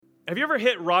Have you ever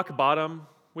hit rock bottom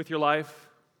with your life?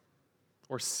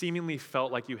 Or seemingly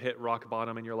felt like you hit rock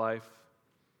bottom in your life?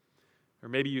 Or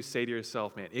maybe you say to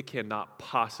yourself, man, it cannot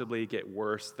possibly get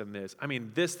worse than this. I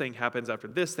mean, this thing happens after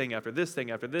this thing, after this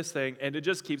thing, after this thing, and it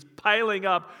just keeps piling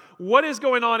up. What is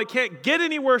going on? It can't get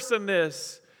any worse than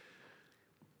this.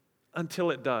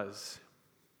 Until it does.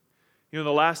 You know,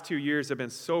 the last 2 years have been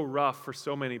so rough for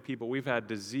so many people. We've had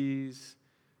disease,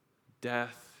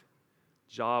 death,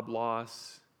 job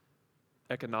loss,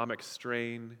 economic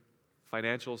strain,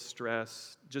 financial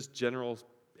stress, just general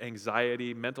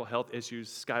anxiety, mental health issues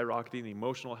skyrocketing,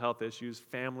 emotional health issues,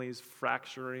 families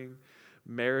fracturing,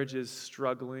 marriages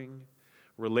struggling,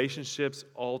 relationships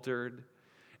altered.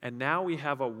 And now we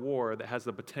have a war that has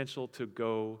the potential to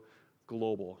go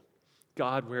global.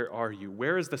 God, where are you?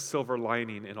 Where is the silver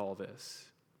lining in all this?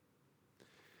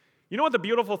 You know what the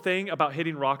beautiful thing about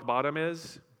hitting rock bottom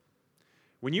is?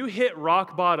 When you hit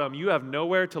rock bottom, you have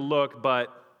nowhere to look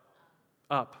but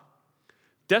up.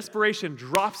 Desperation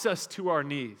drops us to our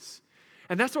knees.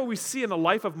 And that's what we see in the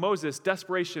life of Moses.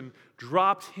 Desperation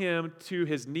dropped him to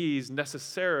his knees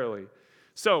necessarily.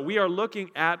 So we are looking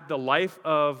at the life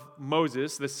of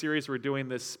Moses, this series we're doing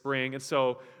this spring. And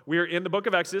so we are in the book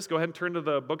of Exodus. Go ahead and turn to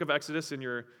the book of Exodus on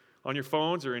your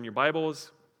phones or in your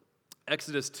Bibles.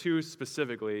 Exodus 2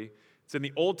 specifically. It's in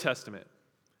the Old Testament.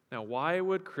 Now, why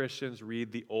would Christians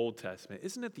read the Old Testament?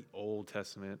 Isn't it the Old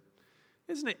Testament?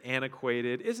 Isn't it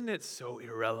antiquated? Isn't it so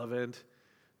irrelevant?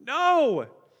 No!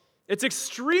 It's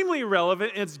extremely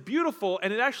relevant, and it's beautiful,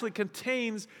 and it actually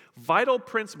contains vital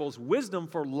principles, wisdom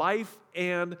for life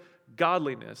and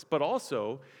godliness. But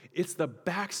also, it's the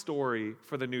backstory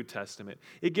for the New Testament.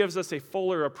 It gives us a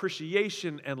fuller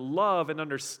appreciation and love and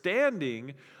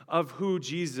understanding of who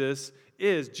Jesus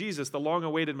is. Jesus, the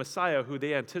long-awaited Messiah, who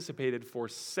they anticipated for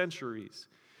centuries.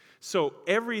 So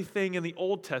everything in the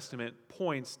Old Testament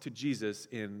points to Jesus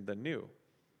in the New.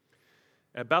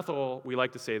 At Bethel, we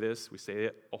like to say this. We say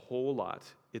it a whole lot.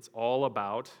 It's all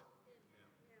about,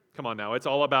 come on now, it's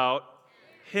all about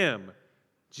Him.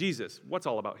 Jesus, what's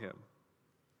all about Him?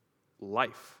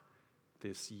 Life,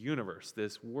 this universe,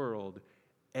 this world,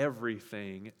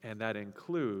 everything, and that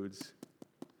includes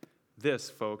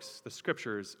this, folks. The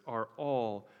Scriptures are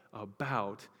all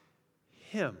about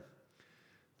Him.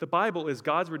 The Bible is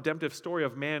God's redemptive story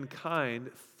of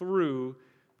mankind through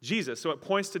Jesus. So it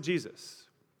points to Jesus.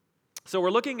 So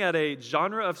we're looking at a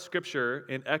genre of Scripture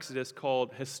in Exodus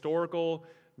called historical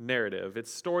narrative.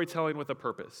 It's storytelling with a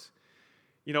purpose.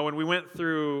 You know, when we went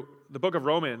through the book of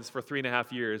Romans for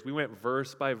 3.5 years, we went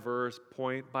verse by verse,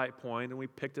 point by point, and we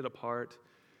picked it apart.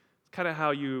 It's kind of how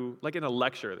you, like in a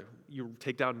lecture, you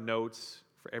take down notes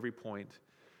for every point.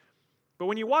 But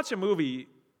when you watch a movie,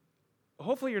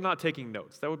 hopefully you're not taking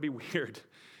notes. That would be weird.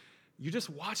 You just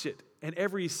watch it, and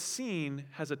every scene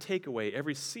has a takeaway.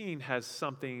 Every scene has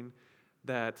something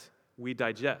that we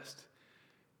digest.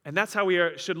 And that's how we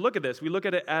should look at this. We look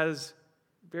at it as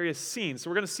various scenes. So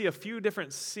we're going to see a few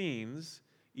different scenes,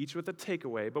 each with a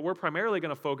takeaway, but we're primarily going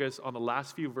to focus on the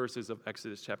last few verses of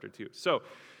Exodus chapter 2. So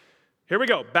here we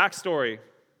go. Backstory.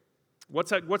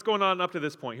 What's going on up to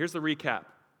this point? Here's the recap.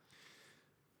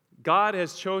 God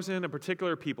has chosen a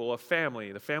particular people, a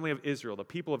family, the family of Israel, the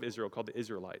people of Israel called the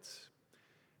Israelites.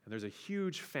 And there's a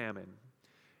huge famine.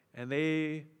 And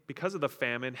they, because of the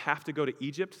famine, have to go to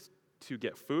Egypt to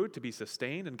get food, to be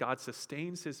sustained. And God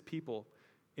sustains His people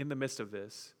in the midst of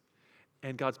this.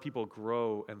 And God's people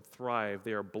grow and thrive.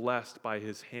 They are blessed by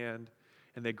His hand.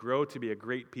 And they grow to be a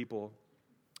great people.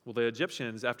 Well, the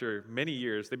Egyptians, after many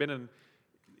years,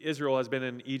 Israel has been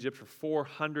in Egypt for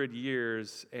 400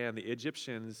 years, and the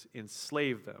Egyptians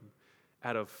enslaved them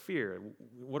out of fear.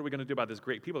 What are we going to do about this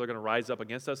great people? They're going to rise up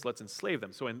against us. Let's enslave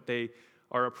them. So when they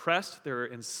are oppressed,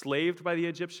 they're enslaved by the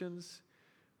Egyptians,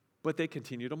 but they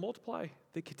continue to multiply.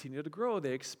 They continue to grow.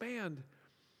 They expand.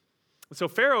 So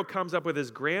Pharaoh comes up with his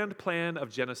grand plan of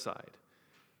genocide,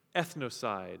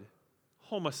 ethnocide,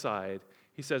 homicide.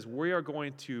 He says, we are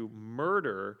going to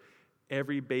murder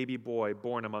every baby boy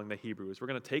born among the Hebrews. We're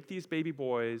going to take these baby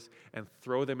boys and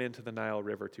throw them into the Nile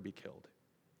River to be killed.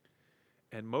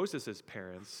 And Moses'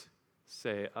 parents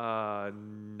say, no,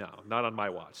 not on my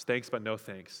watch. Thanks, but no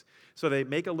thanks. So they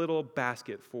make a little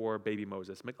basket for baby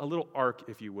Moses, make a little ark,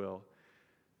 if you will,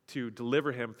 to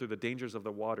deliver him through the dangers of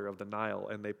the water of the Nile.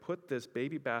 And they put this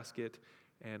baby basket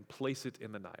and place it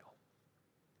in the Nile.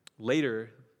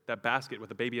 Later, that basket with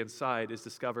the baby inside is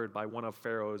discovered by one of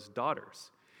Pharaoh's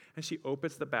daughters. And she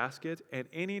opens the basket, and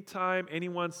anytime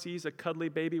anyone sees a cuddly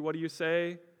baby, what do you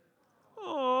say?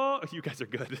 Oh, you guys are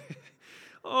good.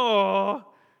 Oh,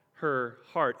 her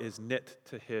heart is knit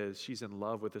to his. She's in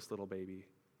love with this little baby.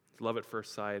 It's love at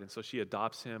first sight. And so she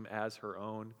adopts him as her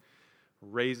own,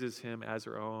 raises him as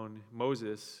her own.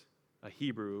 Moses, a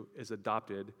Hebrew, is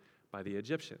adopted by the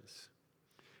Egyptians.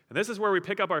 And this is where we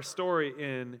pick up our story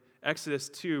in Exodus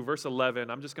 2, verse 11.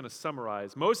 I'm just going to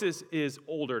summarize. Moses is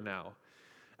older now.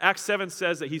 Acts 7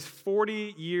 says that he's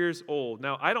 40 years old.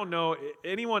 Now, I don't know,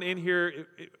 anyone in here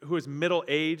who is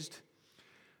middle-aged,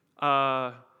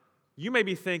 you may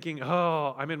be thinking,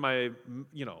 oh, I'm in my,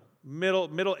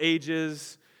 middle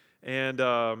ages, and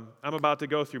I'm about to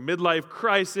go through midlife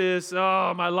crisis.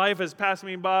 Oh, my life has passed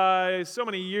me by. So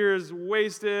many years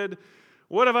wasted.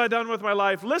 What have I done with my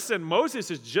life? Listen,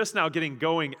 Moses is just now getting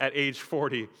going at age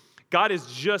 40. God is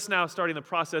just now starting the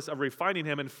process of refining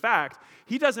him. In fact,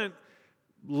 he doesn't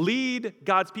lead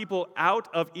God's people out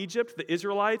of Egypt, the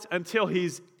Israelites, until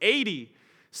he's 80.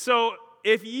 So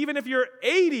even if you're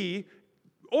 80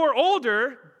 or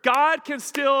older, God can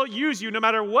still use you no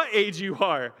matter what age you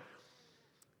are.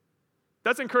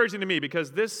 That's encouraging to me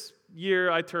because this year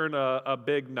I turned a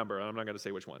big number. I'm not going to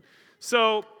say which one.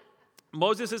 So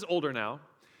Moses is older now,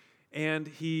 and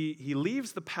he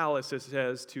leaves the palace, it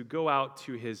says, to go out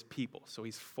to his people. So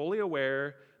he's fully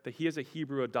aware that he is a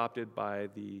Hebrew adopted by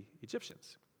the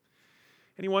Egyptians.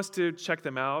 And he wants to check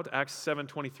them out. Acts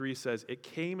 7:23 says, it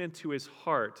came into his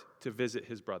heart to visit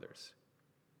his brothers.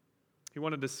 He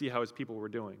wanted to see how his people were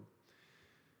doing.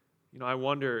 I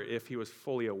wonder if he was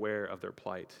fully aware of their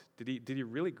plight. Did he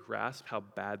really grasp how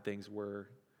bad things were?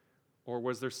 Or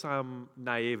was there some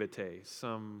naivete,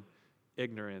 some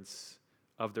ignorance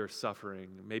of their suffering?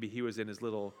 Maybe he was in his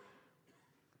little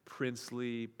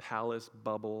princely palace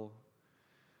bubble.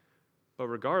 But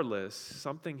regardless,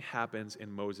 something happens in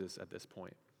Moses at this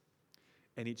point.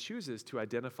 And he chooses to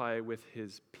identify with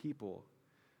his people,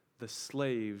 the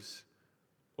slaves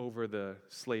over the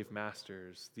slave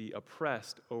masters, the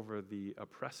oppressed over the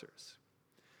oppressors.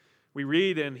 We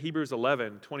read in Hebrews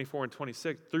 11, 24 and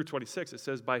 26 through 26, it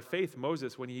says, by faith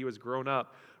Moses, when he was grown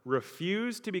up,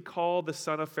 refused to be called the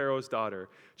son of Pharaoh's daughter,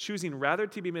 choosing rather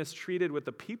to be mistreated with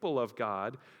the people of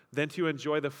God than to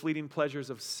enjoy the fleeting pleasures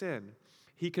of sin.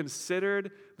 He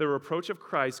considered the reproach of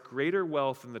Christ greater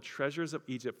wealth than the treasures of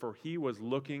Egypt, for he was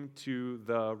looking to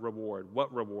the reward.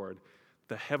 What reward?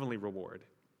 The heavenly reward.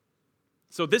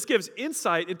 So this gives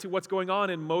insight into what's going on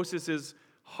in Moses'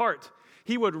 heart.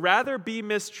 He would rather be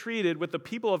mistreated with the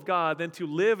people of God than to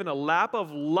live in a lap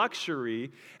of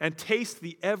luxury and taste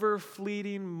the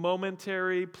ever-fleeting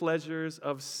momentary pleasures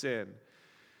of sin.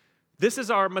 This is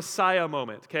our Messiah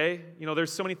moment, okay?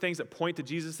 There's so many things that point to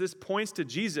Jesus. This points to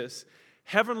Jesus.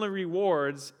 Heavenly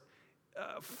rewards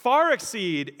far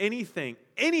exceed anything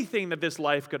that this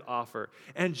life could offer.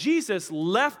 And Jesus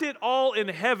left it all in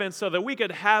heaven so that we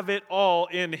could have it all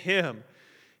in him.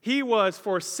 He was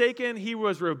forsaken, he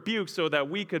was rebuked so that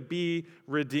we could be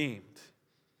redeemed.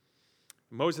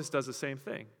 Moses does the same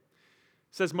thing. It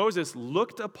says Moses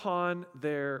looked upon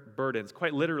their burdens.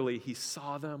 Quite literally, he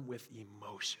saw them with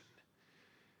emotion.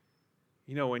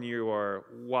 When you are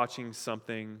watching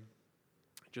something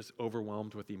just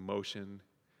overwhelmed with emotion,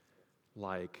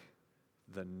 like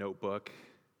The Notebook,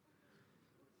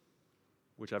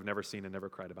 which I've never seen and never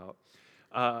cried about.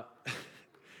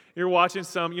 You're watching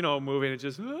some, movie, and it's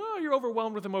just, you're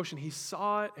overwhelmed with emotion. He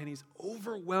saw it, and he's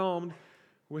overwhelmed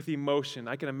with emotion.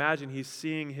 I can imagine he's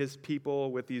seeing his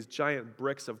people with these giant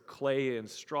bricks of clay and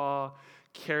straw,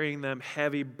 carrying them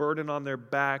heavy, burden on their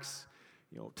backs,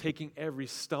 taking every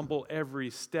stumble, every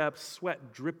step,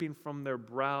 sweat dripping from their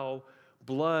brow,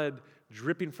 blood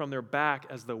dripping from their back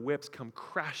as the whips come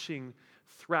crashing,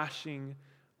 thrashing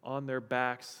on their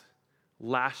backs,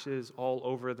 lashes all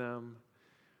over them.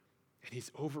 And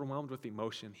he's overwhelmed with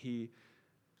emotion. He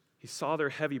saw their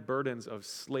heavy burdens of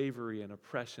slavery and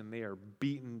oppression. They are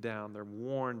beaten down, they're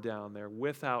worn down, they're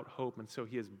without hope, and so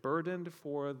he is burdened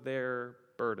for their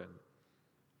burden.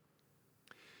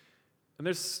 And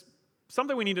there's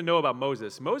something we need to know about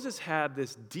Moses. Moses had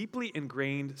this deeply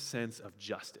ingrained sense of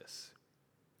justice.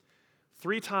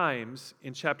 3 times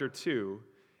in chapter 2,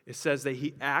 it says that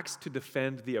he acts to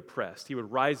defend the oppressed. He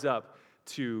would rise up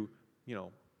to,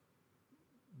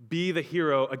 be the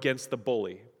hero against the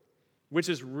bully, which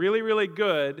is really, really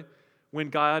good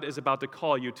when God is about to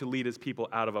call you to lead his people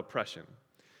out of oppression.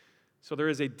 So there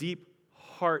is a deep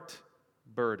heart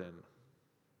burden.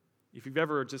 If you've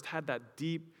ever just had that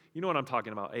deep, you know what I'm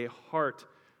talking about, a heart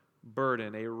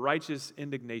burden, a righteous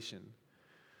indignation.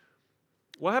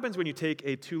 What happens when you take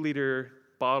a 2-liter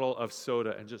bottle of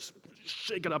soda and just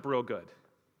shake it up real good?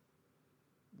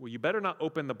 Well, you better not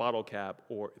open the bottle cap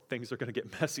or things are going to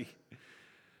get messy.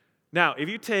 Now, if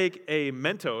you take a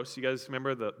Mentos, you guys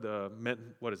remember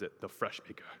the fresh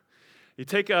maker. You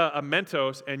take a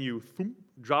Mentos and you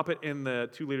drop it in the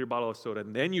 2-liter bottle of soda,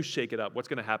 and then you shake it up. What's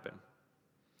going to happen?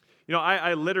 You know,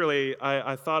 I literally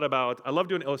thought about, I love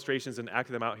doing illustrations and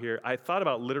acting them out here. I thought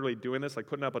about literally doing this, like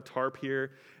putting up a tarp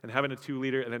here and having a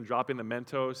 2-liter and then dropping the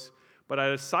Mentos. But I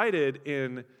decided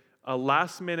in a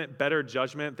last-minute better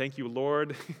judgment, thank you,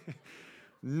 Lord,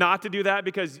 not to do that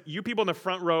because you people in the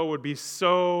front row would be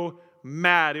so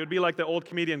mad. It would be like the old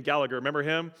comedian Gallagher. Remember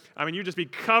him? I mean, you'd just be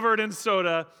covered in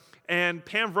soda. And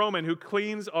Pam Vroman, who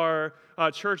cleans our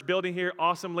church building here,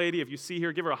 awesome lady. If you see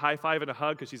her, give her a high five and a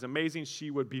hug because she's amazing.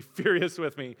 She would be furious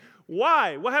with me.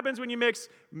 Why? What happens when you mix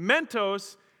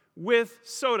Mentos with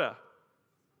soda?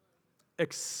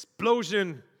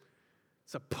 Explosion.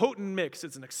 It's a potent mix.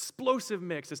 It's an explosive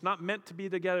mix. It's not meant to be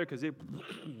together because it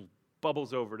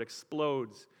bubbles over. It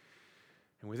explodes.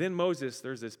 And within Moses,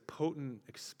 there's this potent,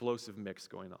 explosive mix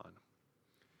going on.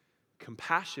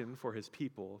 Compassion for his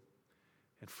people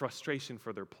and frustration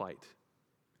for their plight,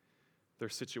 their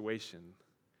situation,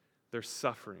 their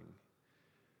suffering.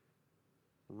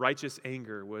 Righteous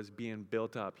anger was being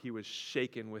built up. He was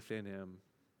shaken within him,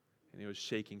 and he was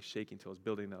shaking till it was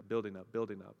building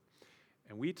up.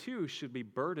 And we too should be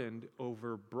burdened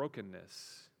over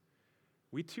brokenness.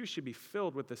 We too should be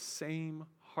filled with the same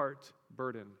heart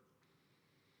burden.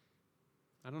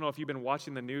 I don't know if you've been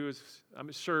watching the news.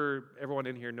 I'm sure everyone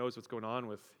in here knows what's going on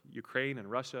with Ukraine and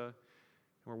Russia.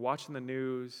 And we're watching the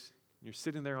news, and you're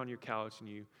sitting there on your couch, and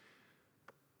you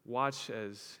watch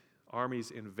as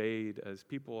armies invade, as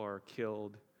people are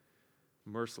killed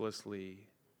mercilessly.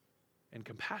 And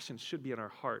compassion should be in our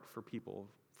heart for people,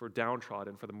 for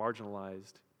downtrodden, for the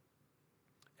marginalized.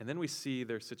 And then we see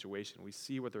their situation. We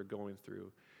see what they're going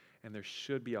through. And there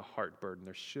should be a heart burden.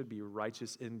 There should be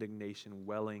righteous indignation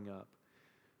welling up,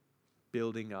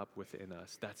 building up within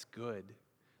us. That's good.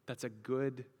 That's a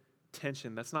good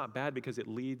tension. That's not bad because it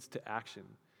leads to action.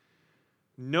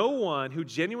 No one who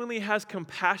genuinely has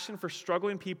compassion for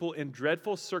struggling people in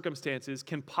dreadful circumstances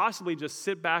can possibly just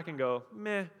sit back and go,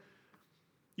 meh.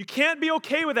 You can't be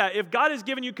okay with that. If God has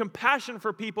given you compassion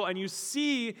for people and you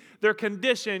see their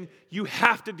condition, you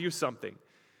have to do something.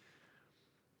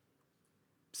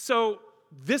 So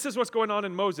this is what's going on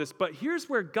in Moses, but here's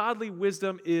where godly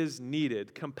wisdom is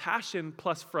needed. Compassion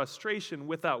plus frustration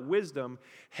without wisdom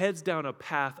heads down a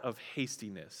path of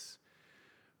hastiness.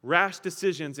 Rash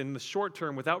decisions in the short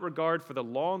term without regard for the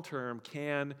long term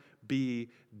can be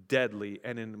deadly.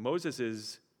 And in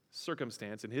Moses'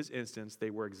 circumstance, in his instance,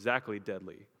 they were exactly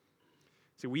deadly.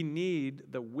 See, we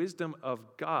need the wisdom of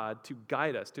God to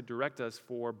guide us, to direct us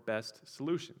for best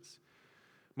solutions.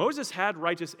 Moses had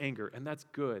righteous anger, and that's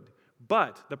good.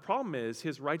 But the problem is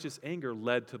his righteous anger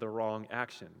led to the wrong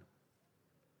action.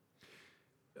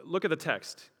 Look at the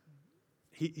text.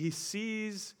 He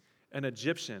sees an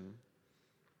Egyptian,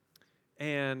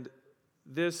 and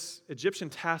this Egyptian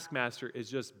taskmaster is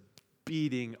just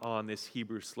beating on this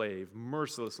Hebrew slave,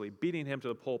 mercilessly, beating him to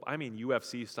the pulp. I mean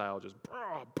UFC style,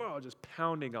 just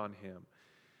pounding on him.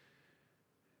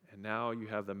 And now you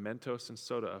have the Mentos and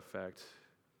soda effect.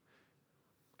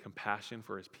 Compassion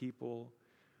for his people,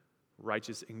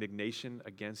 righteous indignation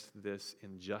against this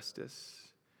injustice,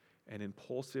 and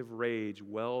impulsive rage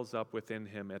wells up within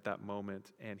him at that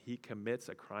moment, and he commits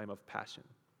a crime of passion.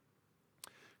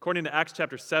 According to Acts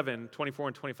chapter 7, 24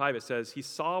 and 25, it says, he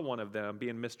saw one of them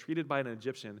being mistreated by an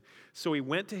Egyptian, so he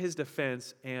went to his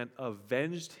defense and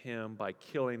avenged him by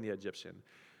killing the Egyptian.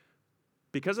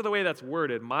 Because of the way that's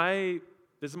worded,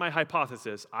 this is my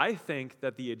hypothesis. I think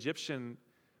that the Egyptian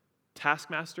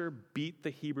taskmaster beat the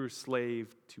Hebrew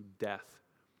slave to death.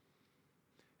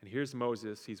 And here's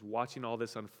Moses. He's watching all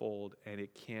this unfold, and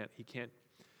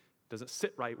doesn't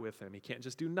sit right with him. He can't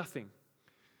just do nothing.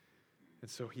 And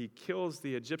so he kills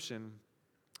the Egyptian.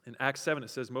 In Acts 7, it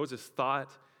says Moses thought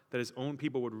that his own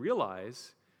people would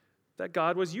realize that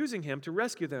God was using him to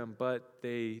rescue them, but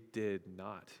they did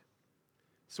not.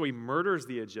 So he murders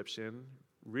the Egyptian,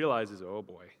 realizes, oh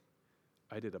boy,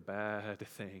 I did a bad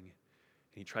thing.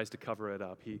 And he tries to cover it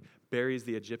up. He buries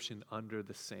the Egyptian under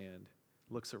the sand,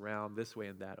 looks around this way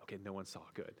and that. Okay, no one saw.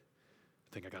 Good.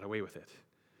 I think I got away with it.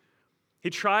 He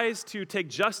tries to take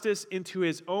justice into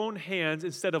his own hands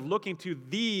instead of looking to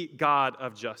the God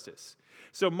of justice.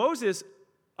 So Moses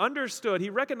understood, he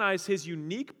recognized his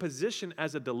unique position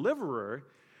as a deliverer,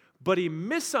 but he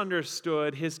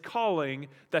misunderstood his calling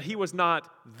that he was not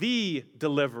the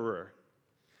deliverer.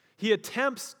 He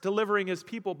attempts delivering his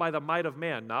people by the might of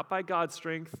man, not by God's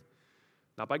strength,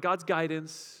 not by God's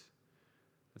guidance.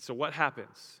 And so what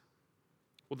happens?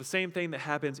 Well, the same thing that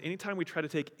happens anytime we try to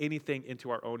take anything into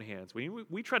our own hands. When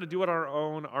we try to do it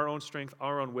on our own strength,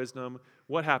 our own wisdom,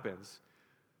 what happens?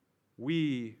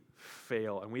 We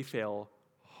fail, and we fail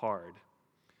hard.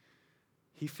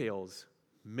 He fails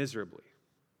miserably.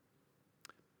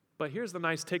 But here's the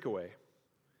nice takeaway.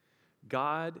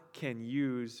 God can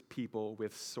use people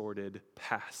with sordid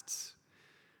pasts.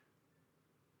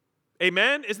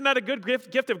 Amen? Isn't that a good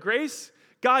gift of grace?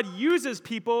 God uses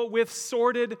people with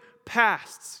sordid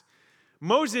pasts.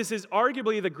 Moses is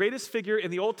arguably the greatest figure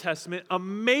in the Old Testament,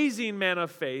 amazing man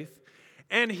of faith,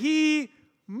 and he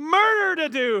murdered a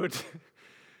dude.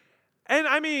 And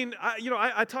I mean,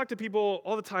 I talk to people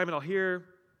all the time, and I'll hear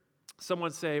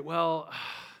someone say, well,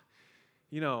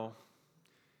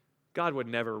 God would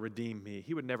never redeem me.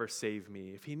 He would never save me.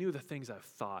 If he knew the things I've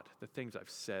thought, the things I've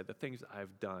said, the things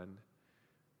I've done,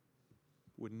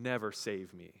 would never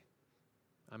save me.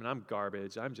 I mean, I'm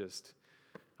garbage. I'm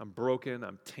broken.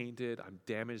 I'm tainted. I'm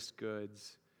damaged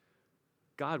goods.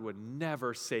 God would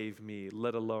never save me,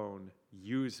 let alone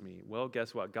use me. Well,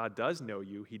 guess what? God does know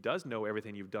you. He does know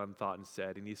everything you've done, thought, and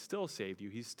said, and he still saved you.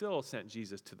 He still sent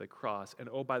Jesus to the cross. And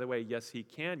oh, by the way, yes, he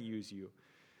can use you.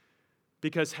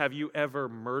 Because have you ever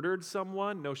murdered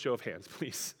someone? No show of hands,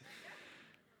 please.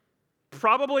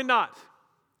 Probably not.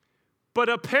 But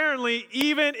apparently,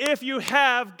 even if you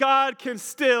have, God can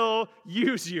still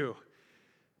use you.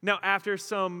 Now, after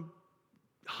some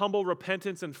humble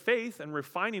repentance and faith and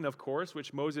refining, of course,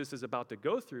 which Moses is about to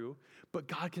go through, but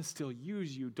God can still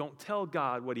use you. Don't tell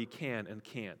God what he can and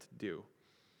can't do.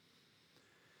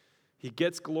 He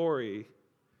gets glory,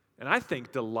 and I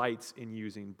think delights in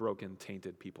using broken,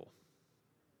 tainted people.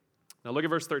 Now look at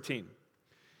verse 13.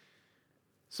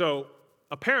 So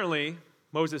apparently,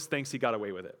 Moses thinks he got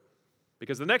away with it.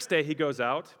 Because the next day he goes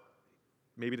out,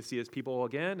 maybe to see his people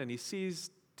again, and he sees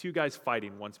two guys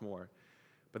fighting once more.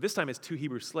 But this time it's two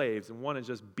Hebrew slaves, and one is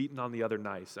just beating on the other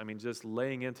nice. I mean, just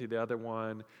laying into the other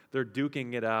one. They're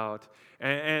duking it out,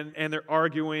 and they're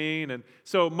arguing. And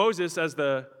so Moses, as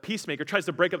the peacemaker, tries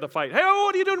to break up the fight. Hey,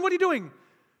 what are you doing? What are you doing?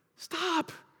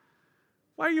 Stop.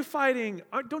 Why are you fighting?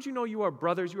 Don't you know you are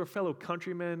brothers? You are fellow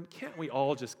countrymen. Can't we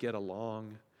all just get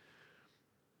along?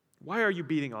 Why are you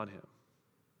beating on him?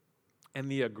 And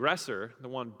the aggressor, the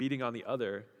one beating on the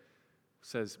other,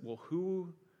 says, well,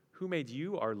 who made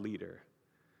you our leader?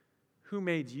 Who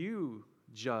made you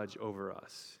judge over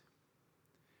us?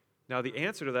 Now, the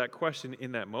answer to that question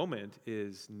in that moment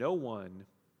is no one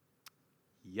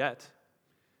yet.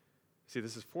 See,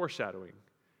 this is foreshadowing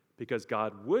because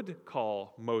God would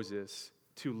call Moses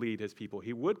to lead his people.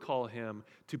 He would call him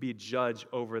to be judge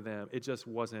over them. It just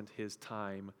wasn't his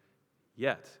time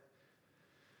yet.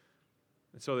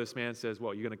 And so this man says,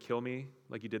 well, you're going to kill me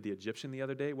like you did the Egyptian the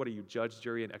other day? What are you, judge,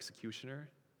 jury, and executioner?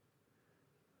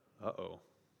 Uh-oh.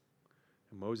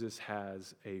 And Moses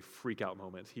has a freak-out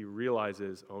moment. He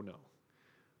realizes, oh no,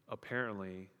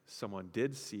 apparently someone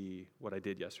did see what I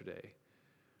did yesterday.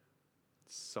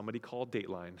 Somebody called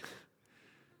Dateline.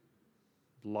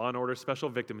 Law and Order Special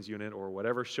Victims Unit, or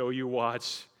whatever show you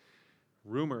watch.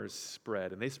 Rumors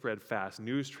spread, and they spread fast.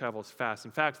 News travels fast.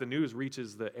 In fact, the news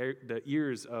reaches the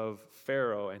ears of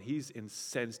Pharaoh, and he's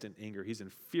incensed in anger. He's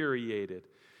infuriated.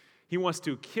 He wants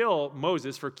to kill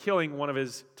Moses for killing one of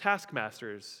his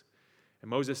taskmasters. And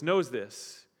Moses knows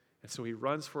this, and so he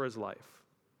runs for his life.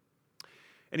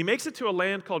 And he makes it to a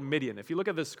land called Midian. If you look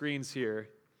at the screens here,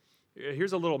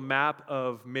 here's a little map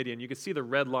of Midian. You can see the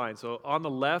red line. So on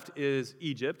the left is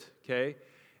Egypt, okay?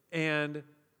 And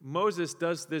Moses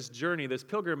does this journey, this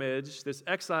pilgrimage, this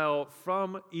exile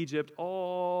from Egypt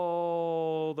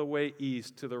all the way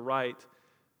east to the right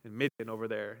in Midian over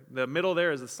there. The middle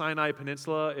there is the Sinai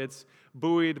Peninsula. It's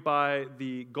buoyed by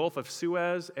the Gulf of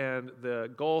Suez and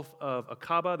the Gulf of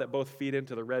Aqaba that both feed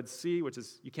into the Red Sea, which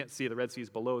is, you can't see, the Red Sea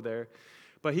is below there.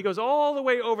 But he goes all the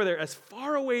way over there, as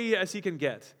far away as he can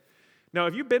get. Now,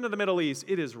 if you've been to the Middle East,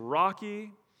 it is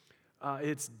rocky.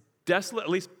 It's desolate, at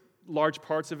least large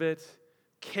parts of it.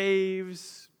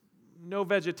 Caves, no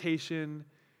vegetation.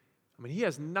 I mean, he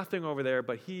has nothing over there,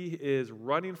 but he is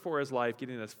running for his life,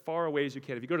 getting as far away as you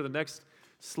can. If you go to the next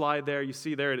slide there, you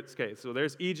see there, okay, so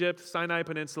there's Egypt, Sinai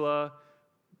Peninsula,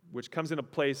 which comes into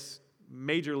place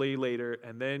majorly later,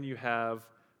 and then you have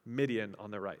Midian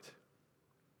on the right.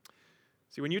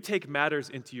 See, when you take matters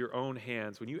into your own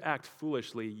hands, when you act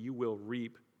foolishly, you will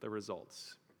reap the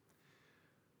results.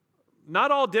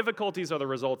 Not all difficulties are the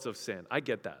results of sin. I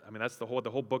get that. I mean, that's the whole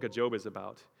book of Job is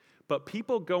about. But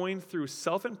people going through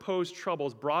self-imposed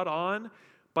troubles brought on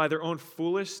by their own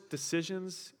foolish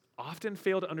decisions often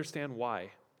fail to understand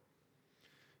why.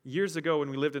 Years ago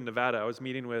when we lived in Nevada, I was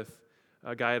meeting with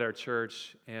a guy at our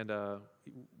church and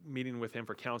meeting with him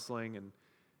for counseling, and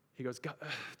he goes,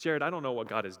 Jared, I don't know what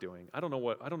God is doing. I don't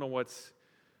know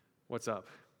what's up.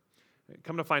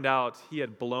 Come to find out, he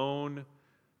had blown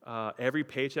Every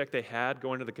paycheck they had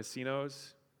going to the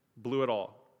casinos, blew it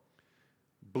all.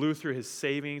 Blew through his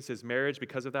savings. His marriage,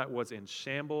 because of that, was in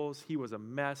shambles. He was a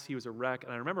mess. He was a wreck.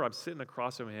 And I remember I'm sitting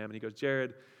across from him, and he goes,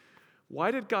 Jared,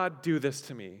 why did God do this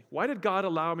to me? Why did God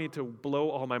allow me to blow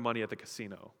all my money at the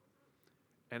casino?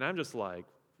 And I'm just like,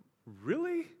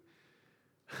 really?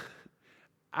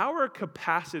 Our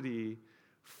capacity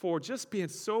for just being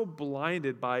so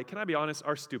blinded by, can I be honest,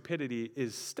 our stupidity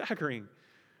is staggering.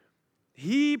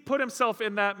 He put himself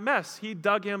in that mess. He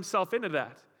dug himself into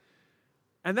that.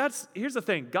 And here's the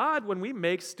thing. God, when we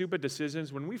make stupid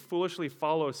decisions, when we foolishly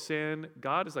follow sin,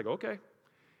 God is like, okay.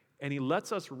 And he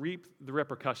lets us reap the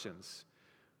repercussions.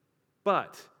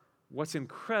 But what's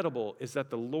incredible is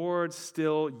that the Lord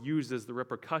still uses the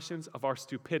repercussions of our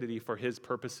stupidity for his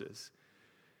purposes.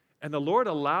 And the Lord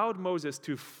allowed Moses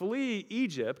to flee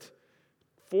Egypt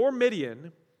for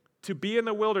Midian to be in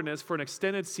the wilderness for an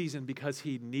extended season because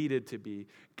he needed to be.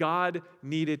 God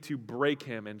needed to break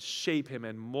him and shape him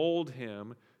and mold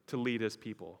him to lead his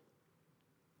people.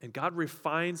 And God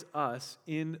refines us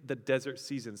in the desert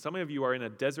season. Some of you are in a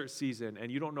desert season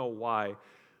and you don't know why.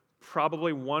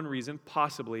 Probably one reason,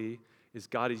 possibly, is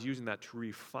God is using that to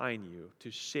refine you, to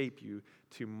shape you,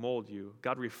 to mold you.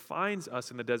 God refines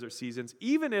us in the desert seasons,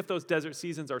 even if those desert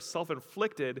seasons are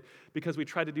self-inflicted because we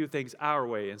try to do things our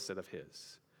way instead of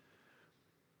his.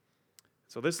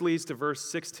 So this leads to verse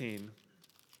 16.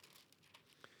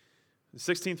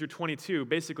 16 through 22,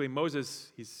 basically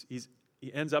Moses,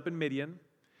 he ends up in Midian, and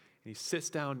he sits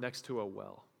down next to a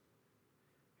well.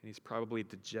 And he's probably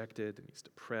dejected, and he's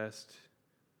depressed.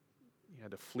 He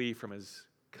had to flee from his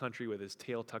country with his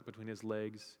tail tucked between his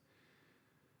legs.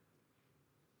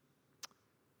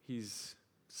 He's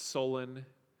sullen. And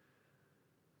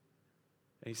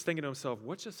he's thinking to himself,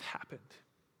 what just happened?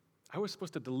 I was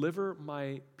supposed to deliver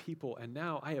my people, and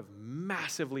now I have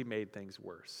massively made things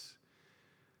worse.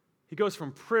 He goes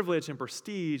from privilege and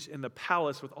prestige in the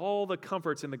palace with all the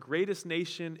comforts in the greatest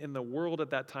nation in the world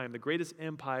at that time, the greatest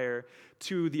empire,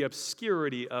 to the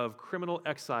obscurity of criminal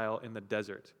exile in the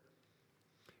desert.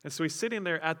 And so he's sitting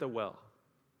there at the well.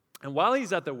 And while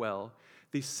he's at the well,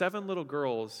 these 7 little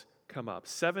girls come up,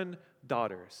 7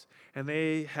 daughters, and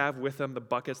they have with them the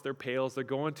buckets, their pails. They're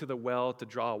going to the well to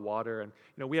draw water. And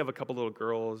we have a couple little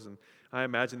girls, and I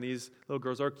imagine these little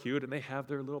girls are cute, and they have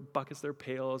their little buckets, their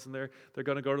pails, and they're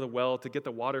going to go to the well to get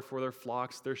the water for their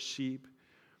flocks, their sheep.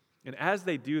 And as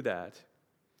they do that,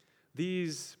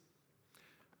 these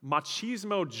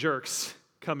machismo jerks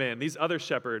come in, these other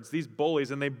shepherds, these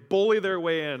bullies, and they bully their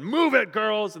way in. Move it,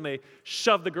 girls! And they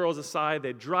shove the girls aside.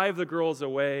 They drive the girls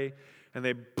away. And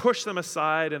they push them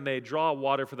aside, and they draw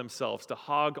water for themselves to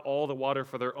hog all the water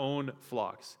for their own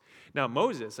flocks. Now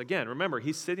Moses, again, remember,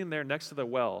 he's sitting there next to the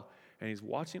well, and he's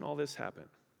watching all this happen.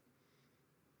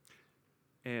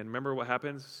 And remember what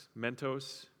happens?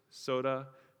 Mentos, soda,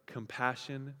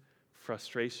 compassion,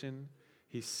 frustration.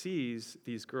 He sees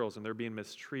these girls, and they're being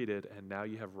mistreated, and now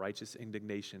you have righteous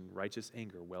indignation, righteous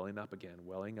anger welling up again,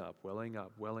 welling up, welling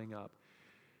up, welling up.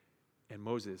 And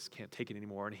Moses can't take it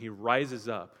anymore, and he rises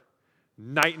up,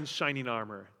 knight in shining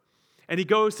armor. And he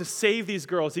goes to save these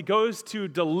girls. He goes to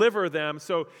deliver them.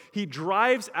 So he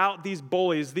drives out these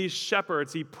bullies, these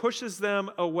shepherds. He pushes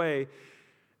them away.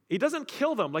 He doesn't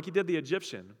kill them like he did the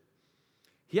Egyptian.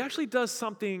 He actually does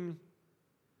something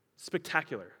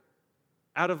spectacular,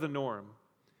 out of the norm.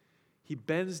 He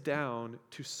bends down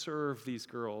to serve these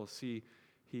girls. He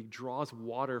draws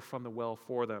water from the well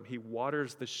for them. He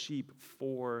waters the sheep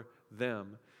for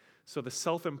them. So the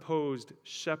self-imposed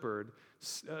shepherd,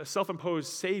 self-imposed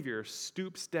savior,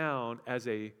 stoops down as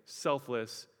a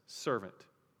selfless servant.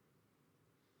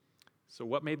 So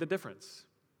what made the difference?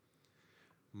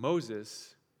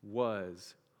 Moses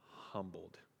was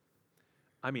humbled.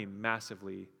 I mean,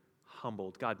 massively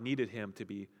humbled. God needed him to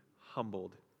be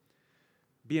humbled.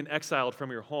 Being exiled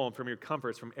from your home, from your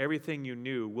comforts, from everything you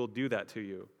knew will do that to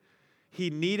you. He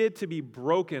needed to be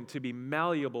broken, to be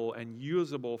malleable and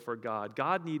usable for God.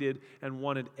 God needed and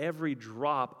wanted every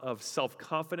drop of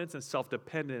self-confidence and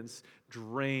self-dependence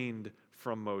drained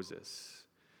from Moses.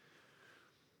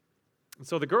 And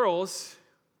so the girls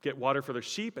get water for their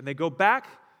sheep, and they go back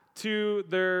to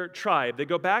their tribe. They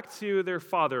go back to their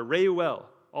father, Reuel,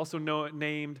 also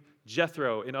named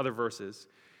Jethro in other verses.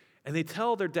 And they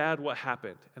tell their dad what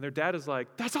happened. And their dad is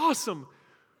like, "That's awesome.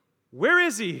 Where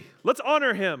is he? Let's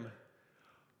honor him."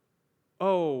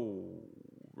 "Oh,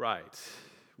 right.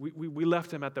 We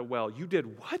left him at the well." "You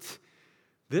did what?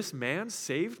 This man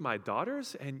saved my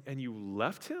daughters and you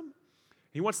left him?"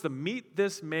 He wants to meet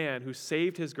this man who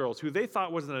saved his girls, who they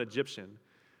thought was an Egyptian,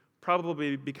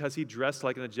 probably because he dressed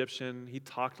like an Egyptian, he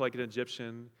talked like an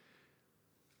Egyptian.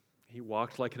 He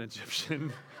walked like an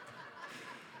Egyptian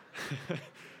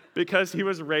because he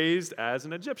was raised as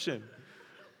an Egyptian.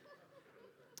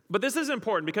 But this is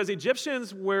important because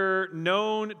Egyptians were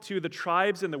known to the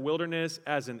tribes in the wilderness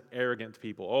as an arrogant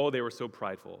people. Oh, they were so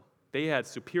prideful. They had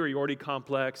superiority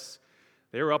complex.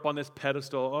 They were up on this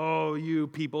pedestal. Oh, you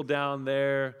people down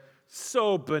there,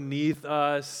 so beneath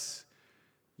us.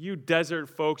 You desert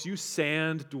folks, you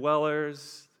sand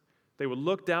dwellers. They would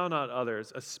look down on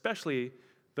others, especially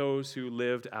those who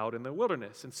lived out in the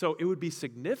wilderness. And so it would be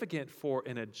significant for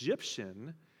an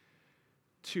Egyptian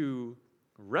to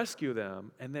rescue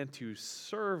them and then to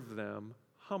serve them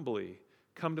humbly,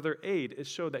 come to their aid. It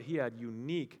showed that he had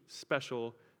unique,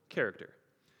 special character.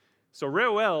 So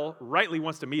Reuel rightly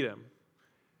wants to meet him.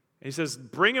 And he says,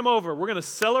 bring him over. We're going to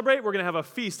celebrate. We're going to have a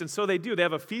feast. And so they do. They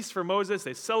have a feast for Moses.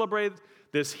 They celebrate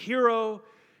this hero.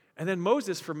 And then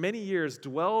Moses, for many years,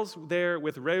 dwells there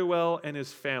with Reuel and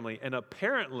his family, and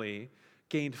apparently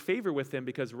gained favor with him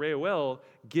because Reuel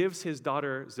gives his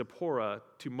daughter Zipporah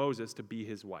to Moses to be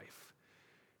his wife.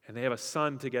 And they have a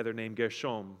son together named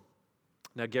Gershom.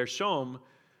 Now, Gershom,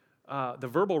 the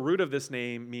verbal root of this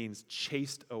name means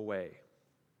chased away,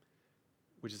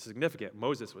 which is significant.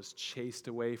 Moses was chased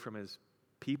away from his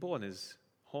people and his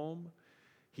home.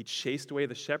 He chased away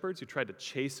the shepherds who tried to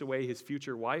chase away his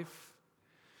future wife.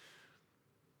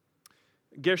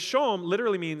 Gershom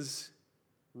literally means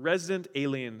resident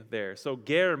alien there. So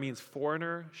Ger means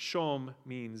foreigner, Shom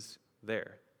means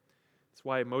there. That's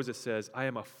why Moses says, I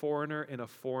am a foreigner in a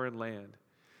foreign land.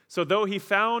 So though he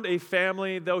found a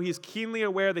family, though he's keenly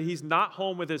aware that he's not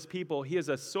home with his people, he is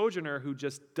a sojourner who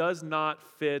just does not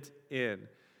fit in.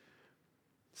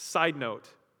 Side note,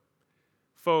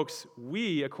 folks,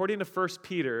 we, according to 1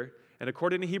 Peter and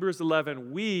according to Hebrews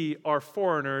 11, we are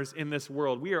foreigners in this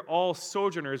world. We are all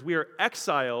sojourners. We are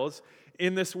exiles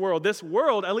in this world. This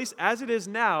world, at least as it is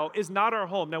now, is not our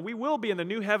home. Now, we will be in the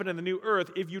new heaven and the new earth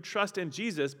if you trust in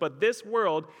Jesus, but this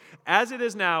world, as it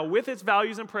is now, with its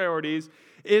values and priorities,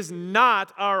 is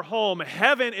not our home.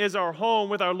 Heaven is our home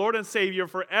with our Lord and Savior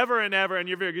forever and ever. And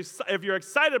if you're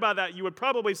excited about that, you would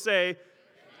probably say,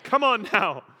 come on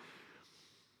now.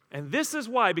 And this is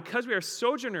why, because we are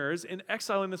sojourners in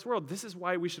exile in this world, this is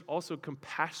why we should also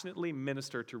compassionately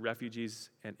minister to refugees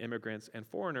and immigrants and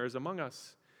foreigners among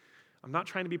us. I'm not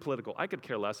trying to be political. I could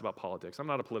care less about politics. I'm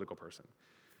not a political person.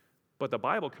 But the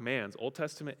Bible commands, Old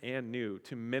Testament and New,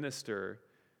 to minister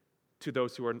to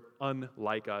those who are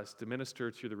unlike us, to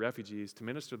minister to the refugees, to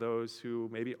minister to those who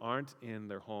maybe aren't in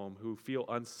their home, who feel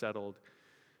unsettled.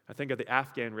 I think of the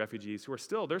Afghan refugees who are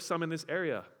still, there's some in this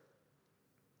area,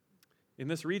 in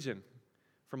this region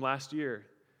from last year.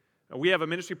 We have a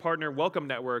ministry partner, Welcome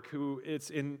Network,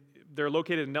 they're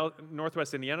located in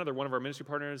Northwest Indiana. They're one of our ministry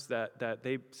partners that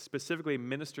they specifically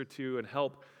minister to and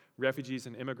help refugees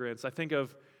and immigrants. I think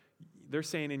of, they're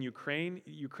saying in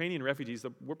Ukrainian refugees,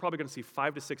 we're probably going to see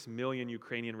 5 to 6 million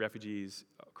Ukrainian refugees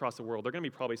across the world. There are going to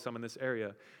be probably some in this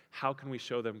area. How can we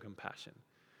show them compassion?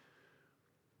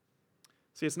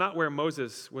 See, it's not where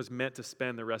Moses was meant to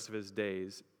spend the rest of his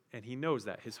days. And he knows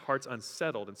that. His heart's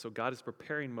unsettled, and so God is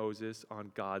preparing Moses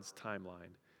on God's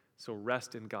timeline. So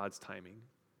rest in God's timing.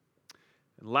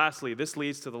 And lastly, this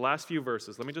leads to the last few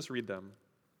verses. Let me just read them.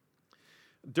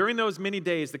 During those many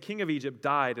days, the king of Egypt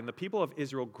died, and the people of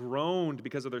Israel groaned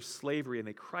because of their slavery, and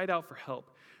they cried out for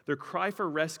help. Their cry for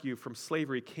rescue from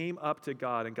slavery came up to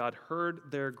God, and God heard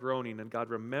their groaning, and God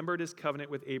remembered his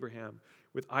covenant with Abraham,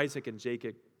 with Isaac and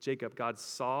Jacob. God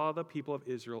saw the people of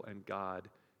Israel, and God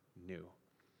knew.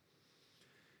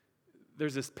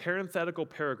 There's this parenthetical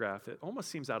paragraph that almost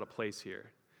seems out of place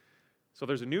here. So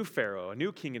there's a new Pharaoh, a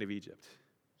new king of Egypt.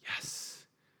 Yes,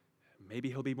 maybe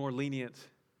he'll be more lenient.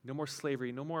 No more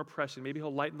slavery, no more oppression. Maybe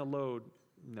he'll lighten the load.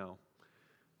 No,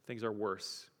 things are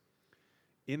worse.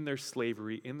 In their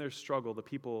slavery, in their struggle, the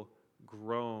people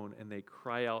groan and they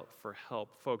cry out for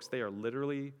help. Folks, they are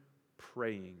literally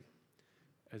praying.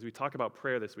 As we talk about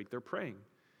prayer this week, they're praying.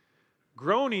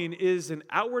 Groaning is an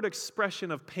outward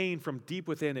expression of pain from deep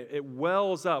within. It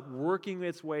wells up, working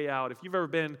its way out. If you've ever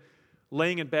been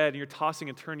laying in bed and you're tossing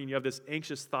and turning, you have this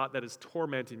anxious thought that is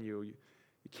tormenting you. You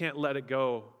can't let it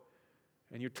go.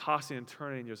 And you're tossing and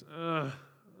turning, and you're just,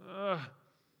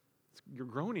 you're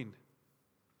groaning.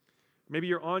 Maybe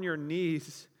you're on your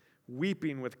knees,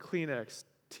 weeping with Kleenex,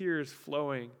 tears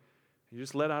flowing. And you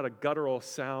just let out a guttural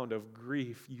sound of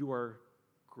grief. You are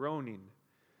groaning.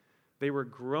 They were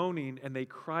groaning, and they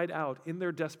cried out in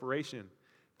their desperation.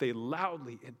 They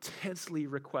loudly, intensely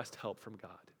request help from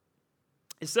God.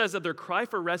 It says that their cry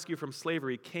for rescue from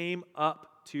slavery came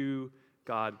up to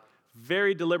God.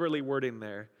 Very deliberately wording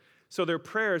there. So their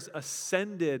prayers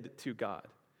ascended to God.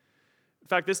 In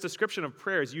fact, this description of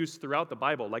prayer is used throughout the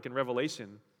Bible, like in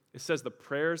Revelation. It says the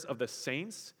prayers of the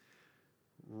saints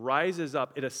rises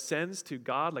up. It ascends to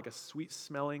God like a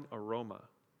sweet-smelling aroma.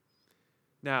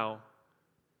 Now,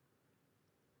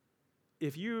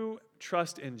 if you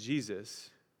trust in Jesus,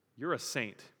 you're a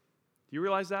saint. Do you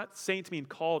realize that? Saint mean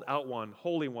called out one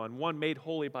made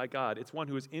holy by God. It's one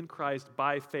who is in Christ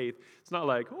by faith. It's not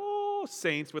like,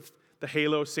 saints with the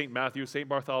halo, St. Matthew, St.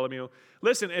 Bartholomew.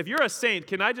 Listen, if you're a saint,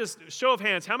 can I just, show of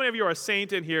hands, how many of you are a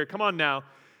saint in here? Come on now.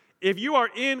 If you are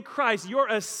in Christ, you're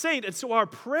a saint. And so our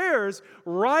prayers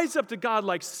rise up to God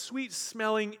like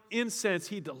sweet-smelling incense.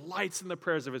 He delights in the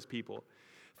prayers of his people.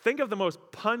 Think of the most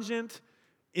pungent,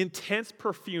 intense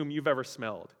perfume you've ever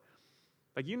smelled.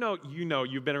 Like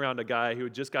you've been around a guy who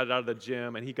just got it out of the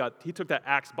gym and he took that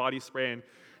Axe body spray and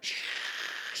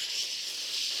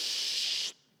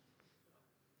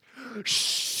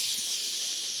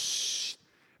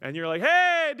and you're like,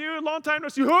 hey, dude, long time no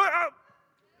see.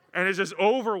 And it's just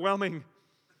overwhelming.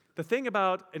 The thing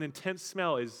about an intense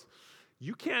smell is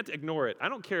you can't ignore it. I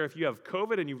don't care if you have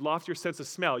COVID and you've lost your sense of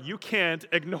smell. You can't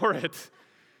ignore it.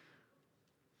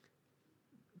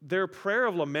 Their prayer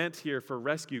of lament here for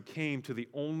rescue came to the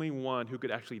only one who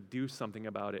could actually do something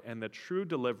about it, and the true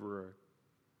deliverer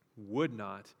would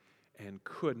not and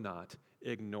could not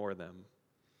ignore them.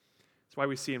 That's why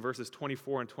we see in verses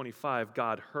 24 and 25,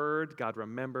 God heard, God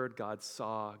remembered, God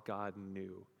saw, God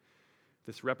knew.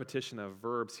 This repetition of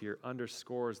verbs here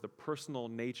underscores the personal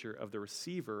nature of the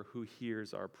receiver who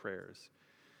hears our prayers.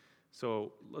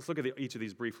 So let's look at each of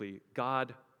these briefly.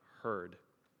 God heard.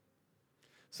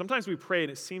 Sometimes we pray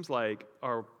and it seems like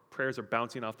our prayers are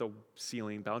bouncing off the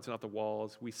ceiling, bouncing off the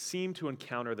walls. We seem to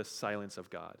encounter the silence of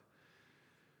God.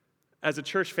 As a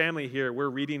church family here, we're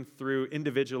reading through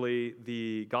individually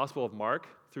the Gospel of Mark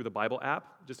through the Bible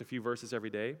app, just a few verses every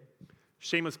day.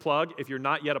 Shameless plug, if you're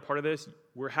not yet a part of this,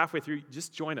 we're halfway through,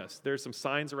 just join us. There's some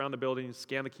signs around the building,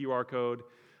 scan the QR code.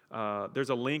 There's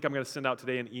a link I'm going to send out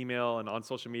today in email and on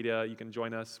social media. You can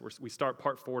join us. We start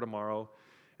part 4 tomorrow.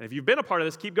 And if you've been a part of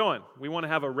this, keep going. We want to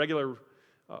have a regular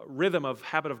rhythm of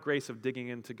habit of grace of digging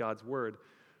into God's word.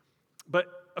 But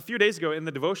a few days ago in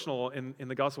the devotional in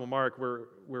the Gospel of Mark, we're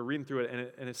reading through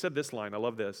it, and it said this line. I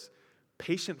love this.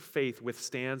 Patient faith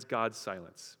withstands God's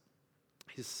silence.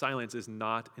 His silence is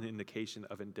not an indication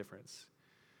of indifference.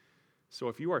 So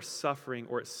if you are suffering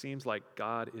or it seems like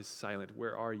God is silent,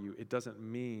 where are you? It doesn't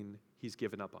mean he's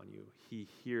given up on you. He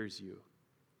hears you.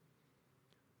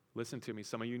 Listen to me.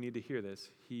 Some of you need to hear this.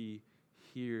 He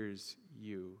hears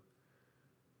you.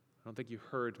 I don't think you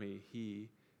heard me. He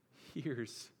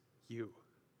hears you.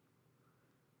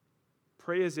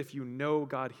 Pray as if you know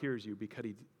God hears you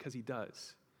because he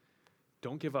does.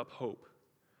 Don't give up hope.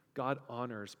 God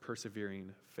honors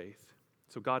persevering faith.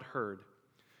 So God heard.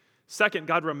 Second,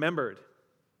 God remembered.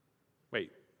 Wait,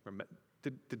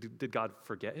 did God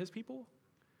forget his people?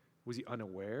 Was he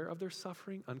unaware of their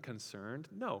suffering, unconcerned?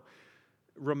 No.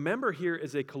 Remember here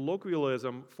is a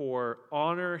colloquialism for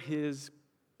honor his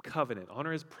covenant,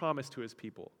 honor his promise to his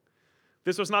people.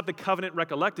 This was not the covenant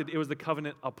recollected, it was the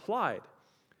covenant applied.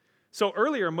 So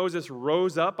earlier, Moses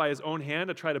rose up by his own hand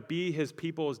to try to be his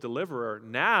people's deliverer.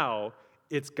 Now,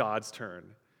 it's God's turn.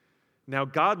 Now,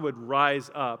 God would rise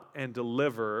up and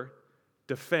deliver,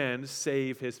 defend,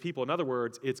 save his people. In other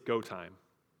words, it's go time.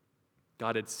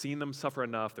 God had seen them suffer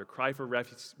enough. Their cry for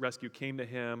rescue came to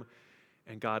him,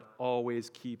 and God always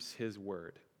keeps his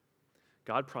word.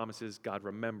 God promises, God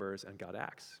remembers, and God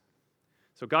acts.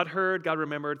 So God heard, God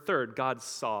remembered. Third, God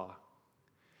saw.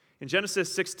 In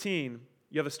Genesis 16,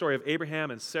 you have the story of Abraham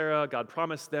and Sarah. God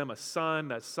promised them a son.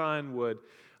 That son would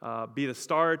be the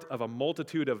start of a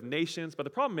multitude of nations. But the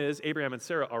problem is Abraham and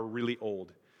Sarah are really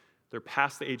old. They're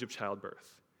past the age of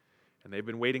childbirth. And they've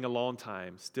been waiting a long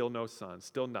time. Still no son.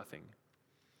 Still nothing.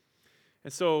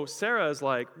 And so Sarah is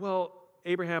like, well,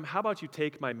 Abraham, how about you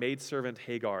take my maidservant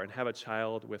Hagar and have a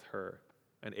child with her?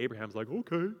 And Abraham's like,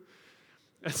 okay.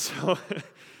 And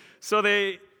so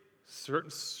they,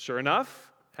 sure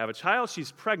enough, have a child.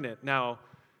 She's pregnant. Now,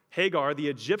 Hagar, the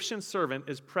Egyptian servant,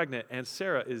 is pregnant, and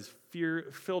Sarah is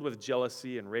filled with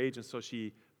jealousy and rage, and so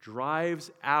she drives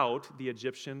out the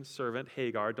Egyptian servant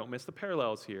Hagar. Don't miss the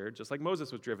parallels here, just like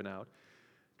Moses was driven out.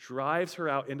 Drives her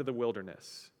out into the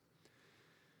wilderness.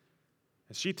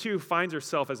 And she too finds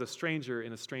herself as a stranger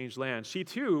in a strange land. She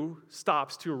too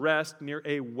stops to rest near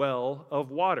a well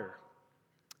of water.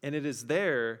 And it is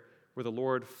there where the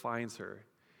Lord finds her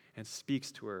and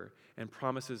speaks to her and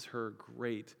promises her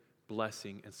great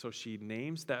blessing. And so she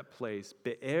names that place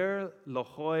Be'er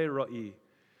Lohoi Roi,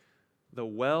 the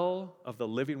well of the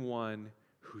living one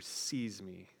who sees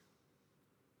me.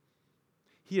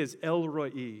 He is El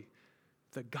Roi,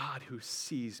 the God who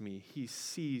sees me. He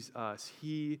sees us.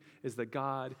 He is the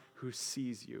God who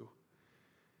sees you.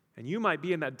 And you might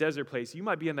be in that desert place. You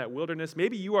might be in that wilderness.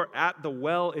 Maybe you are at the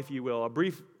well, if you will, a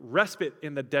brief respite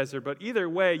in the desert. But either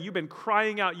way, you've been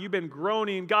crying out. You've been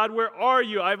groaning. God, where are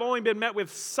you? I've only been met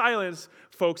with silence.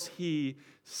 Folks, he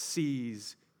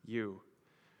sees you.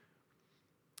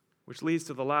 Which leads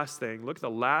to the last thing. Look at the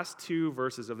last two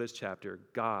verses of this chapter.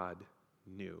 God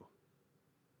knew.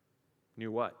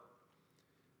 Knew what?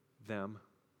 Them.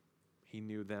 He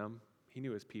knew them. He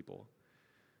knew his people.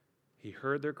 He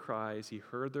heard their cries, he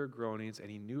heard their groanings,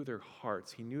 and he knew their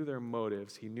hearts. He knew their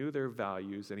motives. He knew their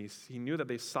values, and he knew that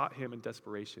they sought him in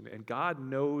desperation. And God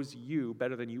knows you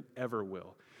better than you ever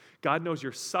will. God knows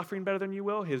your suffering better than you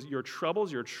will, your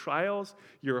troubles, your trials,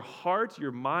 your heart,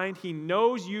 your mind. He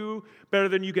knows you better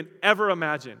than you can ever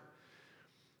imagine.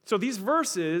 So these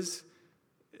verses,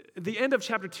 the end of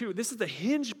chapter 2, this is the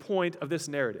hinge point of this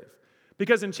narrative.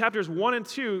 Because in chapters 1 and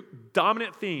 2,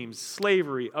 dominant themes,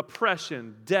 slavery,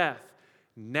 oppression, death.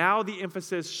 Now the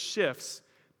emphasis shifts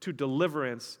to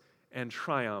deliverance and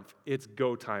triumph. It's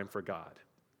go time for God.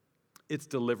 It's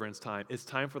deliverance time. It's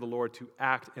time for the Lord to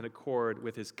act in accord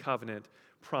with his covenant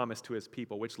promise to his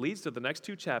people, which leads to the next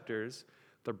two chapters,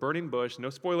 the burning bush. No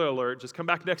spoiler alert, just come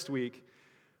back next week.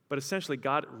 But essentially,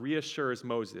 God reassures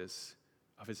Moses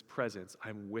of his presence.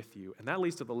 I'm with you. And that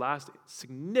leads to the last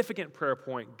significant prayer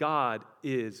point. God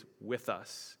is with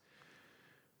us.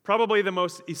 Probably the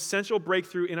most essential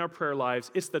breakthrough in our prayer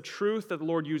lives. It's the truth that the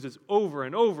Lord uses over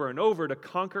and over and over to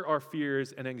conquer our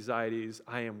fears and anxieties.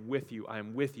 I am with you. I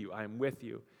am with you. I am with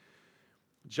you.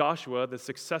 Joshua, the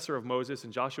successor of Moses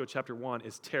in Joshua chapter 1,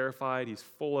 is terrified. He's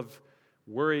full of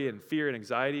worry and fear and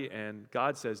anxiety. And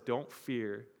God says, don't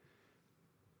fear.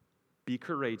 Be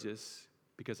courageous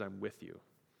because I'm with you.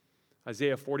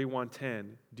 Isaiah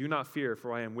 41:10, do not fear,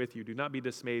 for I am with you. Do not be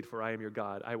dismayed, for I am your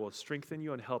God. I will strengthen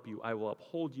you and help you. I will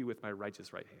uphold you with my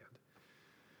righteous right hand.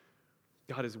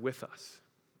 God is with us.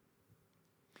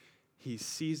 He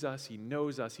sees us. He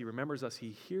knows us. He remembers us.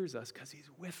 He hears us because he's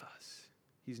with us.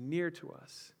 He's near to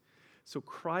us. So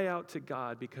cry out to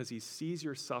God because he sees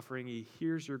your suffering. He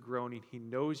hears your groaning. He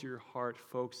knows your heart.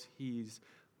 Folks, he's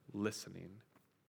listening.